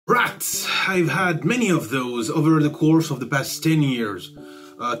Rats! I've had many of those over the course of the past 10 years.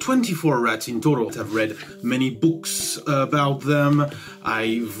 24 rats in total. I've read many books about them.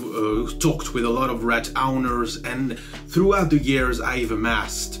 I've talked with a lot of rat owners, and throughout the years I've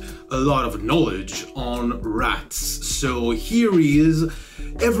amassed a lot of knowledge on rats. So here is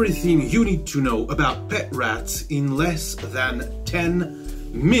everything you need to know about pet rats in less than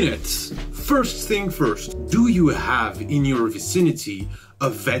 10 minutes. First thing first, do you have in your vicinity a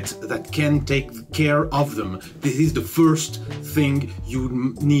vet that can take care of them? This is the first thing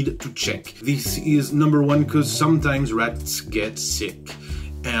you need to check. This is number one, because sometimes rats get sick,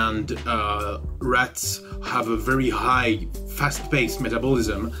 and rats have a very high, fast-paced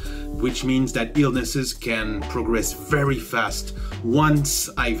metabolism, which means that illnesses can progress very fast. Once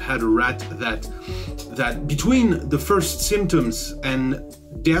I've had a rat that between the first symptoms and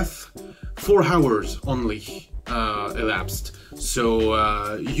death, 4 hours only elapsed.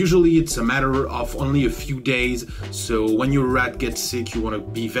 So usually it's a matter of only a few days. So when your rat gets sick, you want to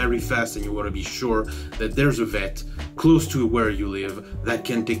be very fast, and you want to be sure that there's a vet close to where you live that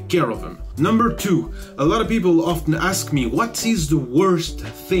can take care of them. Number 2, a lot of people often ask me, what is the worst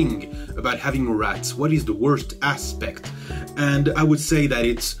thing about having rats? What is the worst aspect? And I would say that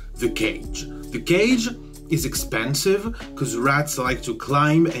it's the cage. The cage is expensive because rats like to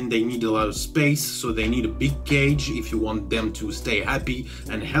climb and they need a lot of space, so they need a big cage if you want them to stay happy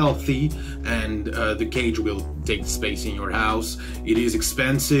and healthy, and the cage will take space in your house. It is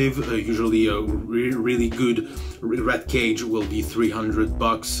expensive. Usually a really good rat cage will be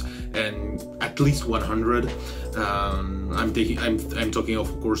 $300 and at least 100. I'm talking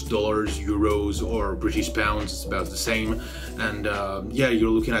of course dollars, euros, or British pounds. It's about the same. And yeah, you're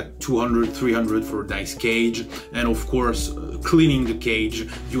looking at 200, 300 for a nice cage. And of course, cleaning the cage,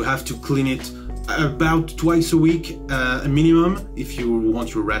 you have to clean it about twice a week, a minimum, if you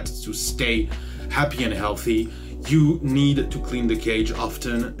want your rats to stay happy and healthy. You need to clean the cage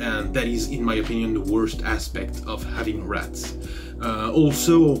often, and that is, in my opinion, the worst aspect of having rats.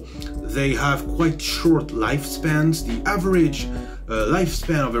 Also, they have quite short lifespans. The average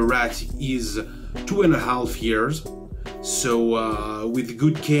lifespan of a rat is 2.5 years. So with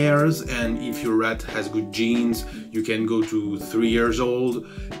good cares, and if your rat has good genes, you can go to 3 years old,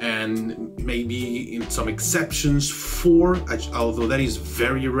 and maybe in some exceptions 4, although that is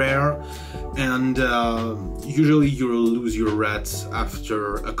very rare. And usually you'll lose your rats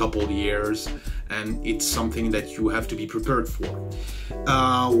after a couple of years, and it's something that you have to be prepared for.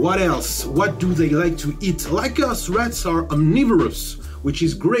 What else? What do they like to eat? Like us, rats are omnivorous, which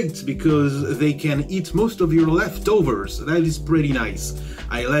is great because they can eat most of your leftovers. That is pretty nice.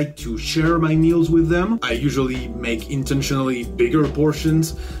 I like to share my meals with them. I usually make intentionally bigger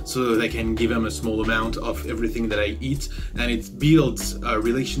portions so that I can give them a small amount of everything that I eat, and it builds a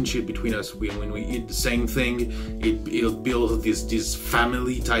relationship between us. When we eat the same thing, it builds this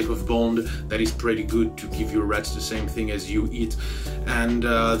family type of bond that is pretty good to give your rats the same thing as you eat. And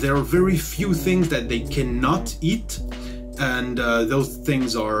there are very few things that they cannot eat, and those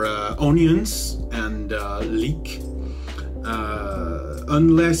things are onions and leek.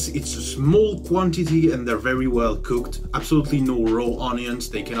 Unless it's a small quantity and they're very well cooked. Absolutely no raw onions,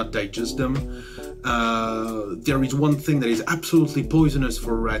 they cannot digest them. There is one thing that is absolutely poisonous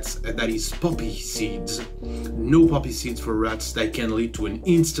for rats, and that is poppy seeds. No poppy seeds for rats. That can lead to an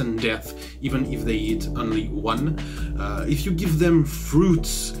instant death, even if they eat only one. If you give them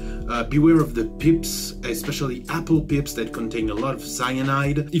fruits, beware of the pips, especially apple pips that contain a lot of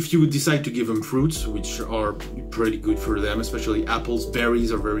cyanide. If you decide to give them fruits, which are pretty good for them, especially apples,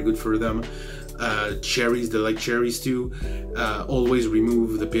 berries are very good for them. Cherries, they like cherries too. Always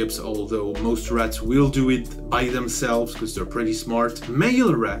remove the pips, although most rats will do it by themselves because they're pretty smart.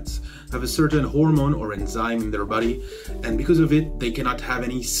 Male rats have a certain hormone or enzyme in their body, and because of it, they cannot have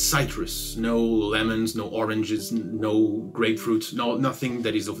any citrus. No lemons, no oranges, no grapefruits, nothing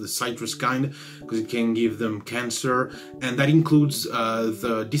that is of the citrus kind, because it can give them cancer, and that includes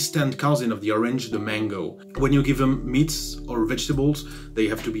the distant cousin of the orange, the mango. When you give them meats or vegetables, they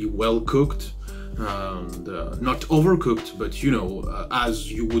have to be well cooked. Not overcooked, but you know, as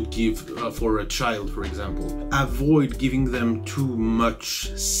you would give for a child, for example. Avoid giving them too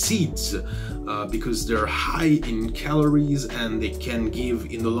much seeds because they're high in calories and they can give,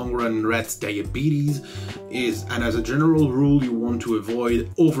 in the long run, rats diabetes. And as a general rule, you want to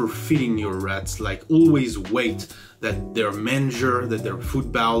avoid overfeeding your rats. Like, always wait that their manger, that their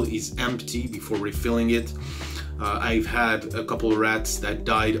food bowl is empty before refilling it. I've had a couple of rats that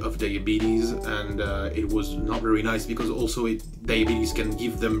died of diabetes, and it was not very nice because also diabetes can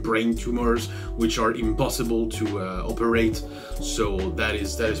give them brain tumors, which are impossible to operate. So that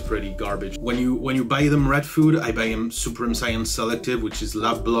is pretty garbage. When you buy them rat food, I buy them Supreme Science Selective, which is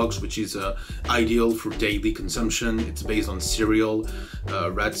lab blocks, which is ideal for daily consumption. It's based on cereal.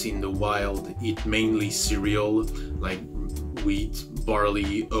 Rats in the wild eat mainly cereal, like wheat,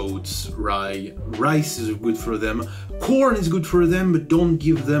 barley, oats, rye. Rice is good for them. Corn is good for them, but don't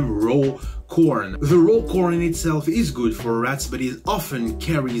give them raw corn. The raw corn in itself is good for rats, but it often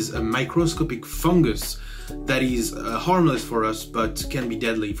carries a microscopic fungus that is harmless for us, but can be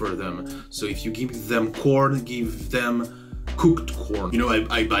deadly for them. So if you give them corn, give them cooked corn. You know,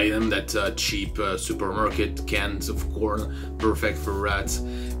 I buy them that cheap supermarket cans of corn, perfect for rats.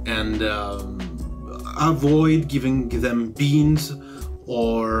 And avoid giving them beans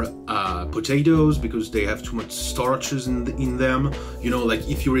or potatoes because they have too much starches in them. You know, like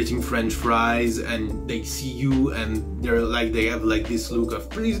if you're eating French fries and they see you and they have like this look of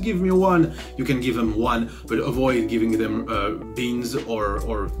please give me one, you can give them one, but avoid giving them beans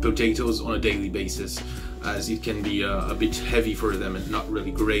or potatoes on a daily basis, as it can be a bit heavy for them and not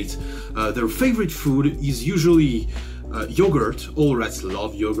really great. Their favorite food is usually yogurt. All rats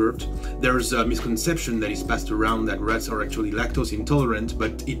love yogurt. There's a misconception that is passed around that rats are actually lactose intolerant,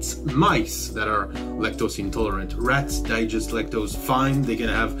 but it's mice that are lactose intolerant. Rats digest lactose fine. They can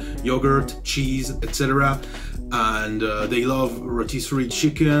have yogurt, cheese, etc. And they love rotisserie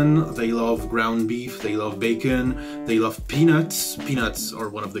chicken, they love ground beef, they love bacon, they love peanuts. Peanuts are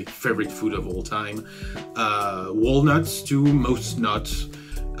one of their favorite food of all time. Walnuts too, most nuts.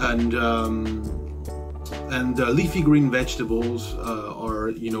 And leafy green vegetables are,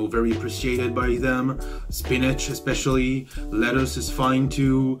 you know, very appreciated by them. Spinach especially, lettuce is fine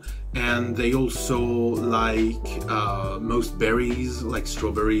too, and they also like most berries, like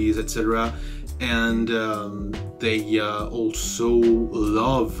strawberries, etc. And they also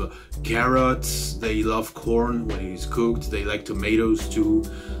love carrots, they love corn when it is cooked, they like tomatoes too.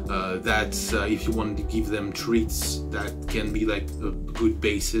 That's if you want to give them treats, that can be like a good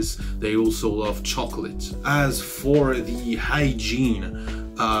basis. They also love chocolate. As for the hygiene,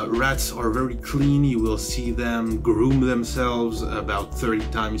 rats are very clean. You will see them groom themselves about 30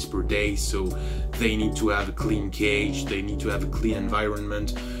 times per day, so they need to have a clean cage, they need to have a clean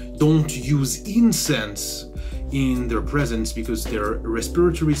environment. Don't use incense in their presence because their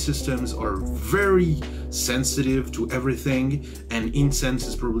respiratory systems are very sensitive to everything, and incense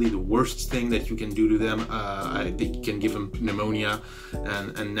is probably the worst thing that you can do to them. They can give them pneumonia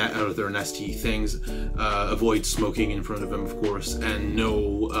and other nasty things. Avoid smoking in front of them, of course, and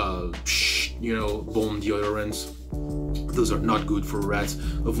no you know, bone deodorants. Those are not good for rats.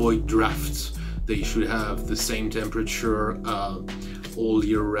 Avoid drafts. They should have the same temperature all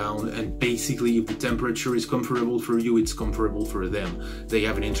year round, and basically if the temperature is comfortable for you, it's comfortable for them. They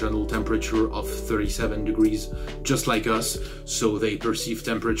have an internal temperature of 37 degrees, just like us, so they perceive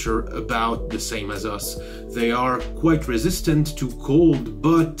temperature about the same as us. They are quite resistant to cold,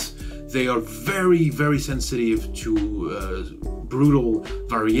 but they are very, very sensitive to brutal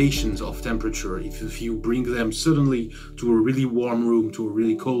variations of temperature. If you bring them suddenly to a really warm room, to a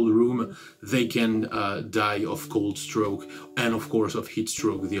really cold room, they can die of cold stroke, and of course of heat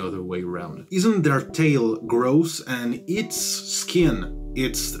stroke the other way around. Isn't their tail gross? And it's skin.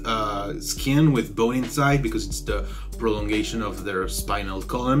 It's skin with bone inside because it's the prolongation of their spinal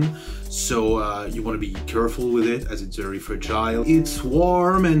column. So you want to be careful with it as it's very fragile. It's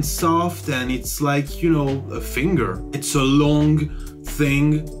warm and soft, and it's like, you know, a finger. It's a long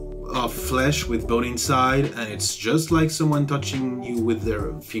thing of flesh with bone inside, and it's just like someone touching you with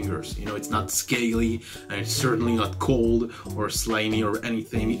their fingers. You know, it's not scaly, and it's certainly not cold or slimy or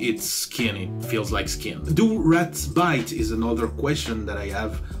anything. It's skin. It feels like skin. Do rats bite is another question that I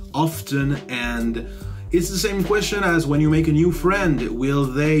have often, and it's the same question as when you make a new friend. Will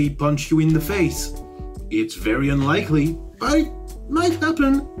they punch you in the face? It's very unlikely, but it might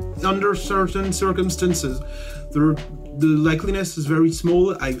happen under certain circumstances. The likeliness is very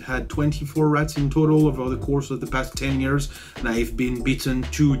small. I've had 24 rats in total over the course of the past 10 years, and I've been bitten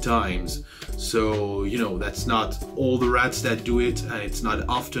 2 times. So, you know, that's not all the rats that do it, and it's not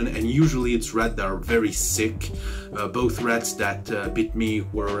often, and usually it's rats that are very sick. Both rats that bit me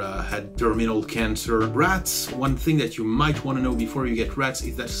had terminal cancer. Rats, one thing that you might want to know before you get rats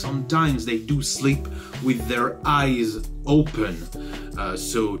is that sometimes they do sleep with their eyes open.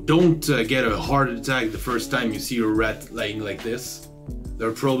 So don't get a heart attack the first time you see a rat laying like this.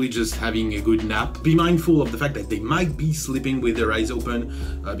 They're probably just having a good nap. Be mindful of the fact that they might be sleeping with their eyes open,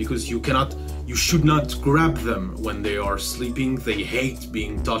 because you should not grab them when they are sleeping. They hate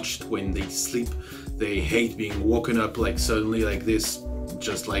being touched when they sleep. They hate being woken up like suddenly like this,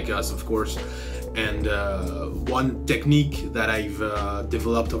 just like us, of course. And one technique that I've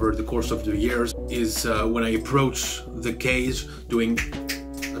developed over the course of the years is when I approach the cage, doing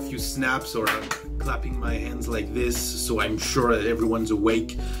a few snaps or clapping my hands like this, so I'm sure that everyone's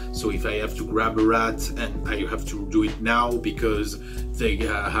awake. So if I have to grab a rat, and I have to do it now because they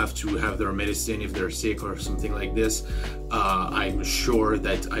have to have their medicine if they're sick or something like this, I'm sure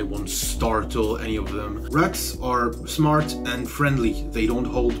that I won't startle any of them. Rats are smart and friendly. They don't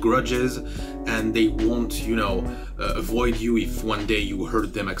hold grudges, and they won't, you know, avoid you if one day you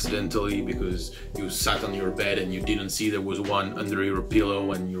hurt them accidentally because you sat on your bed and you didn't see there was one under your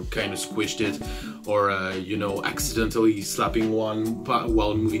pillow and you kind of squished it, or you know, accidentally slapping one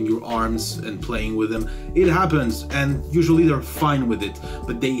while moving your arms and playing with them. It happens, and usually they're fine with it,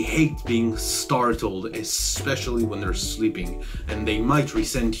 but they hate being startled, especially when they're sleeping, and they might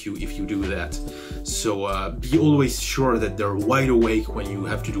resent you if you do that. So be always sure that they're wide awake when you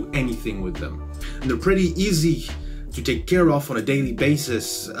have to do anything with them. And they're pretty easy to take care of on a daily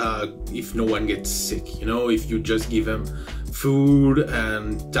basis if no one gets sick. You know, if you just give them food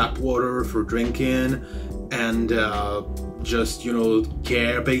and tap water for drinking, and just, you know,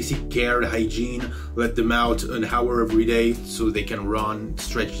 basic care, hygiene, let them out an hour every day so they can run,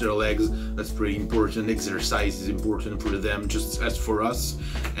 stretch their legs. That's pretty important. Exercise is important for them just as for us.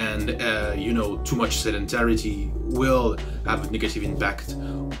 And you know, too much sedentarity will have a negative impact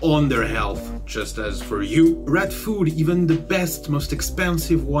on their health, just as for you. Rat food, even the best, most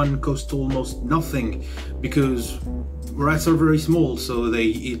expensive one, costs almost nothing, because rats are very small, so they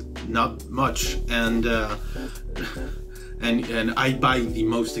eat not much, and I buy the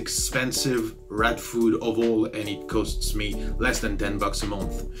most expensive rat food of all, and it costs me less than 10 bucks a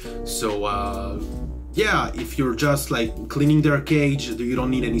month. So yeah, if you're just like cleaning their cage, you don't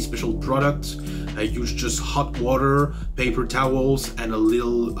need any special products. I use just hot water, paper towels, and a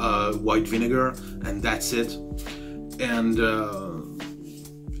little white vinegar, and that's it. And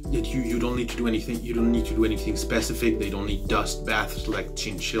you don't need to do anything. You don't need to do anything specific. They don't need dust baths like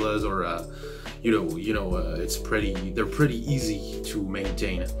chinchillas or they're pretty easy to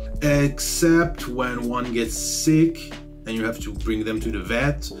maintain, except when one gets sick and you have to bring them to the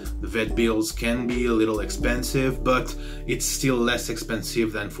vet. The vet bills can be a little expensive, but it's still less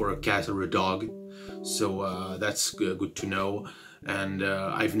expensive than for a cat or a dog. So that's good to know. And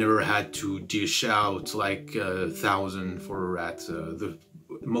I've never had to dish out like 1,000 for a rat. The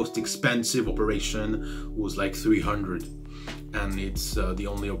most expensive operation was like 300, and it's the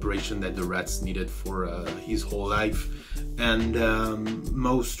only operation that the rats needed for his whole life. And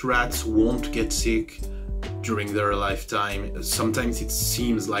most rats won't get sick during their lifetime. Sometimes it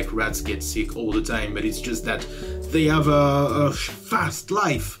seems like rats get sick all the time, but it's just that they have a fast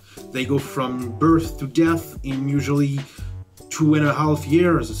life. They go from birth to death in usually 2.5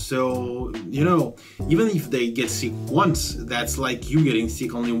 years. So, you know, even if they get sick once, that's like you getting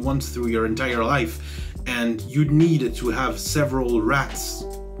sick only once through your entire life. And you need to have several rats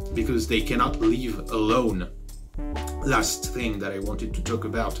because they cannot live alone. Last thing that I wanted to talk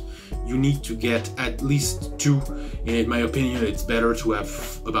about, you need to get at least 2. In my opinion, it's better to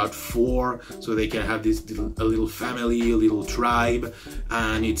have about 4, so they can have this a little family, a little tribe,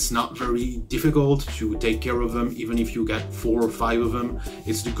 and it's not very difficult to take care of them. Even if you get 4 or 5 of them,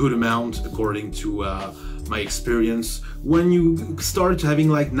 it's a good amount according to my experience. When you start having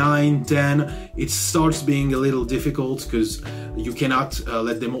like 9, 10, it starts being a little difficult because you cannot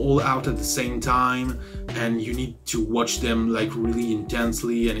let them all out at the same time, and you need to watch them like really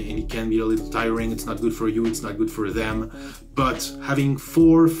intensely, and it can be a little tiring. It's not good for you, it's not good for them. But having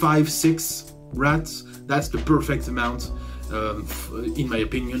 4, 5, 6 rats, that's the perfect amount, in my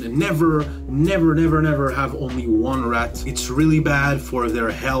opinion. And never have only 1 rat. It's really bad for their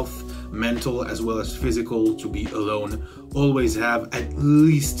health, mental as well as physical, to be alone. Always have at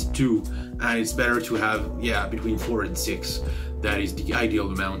least 2, and it's better to have, yeah, between 4 and 6. That is the ideal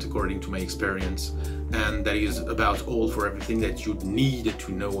amount according to my experience. And that is about all for everything that you need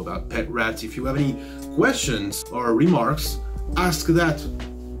to know about pet rats. If you have any questions or remarks, ask that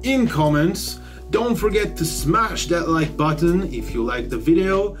in comments. Don't forget to smash that like button if you like the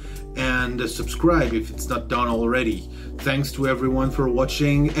video, and subscribe if it's not done already. Thanks to everyone for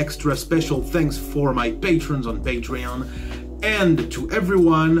watching. Extra special thanks for my patrons on Patreon. And to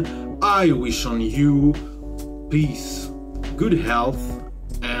everyone, I wish on you peace, good health,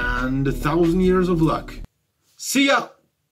 and 1,000 years of luck. See ya!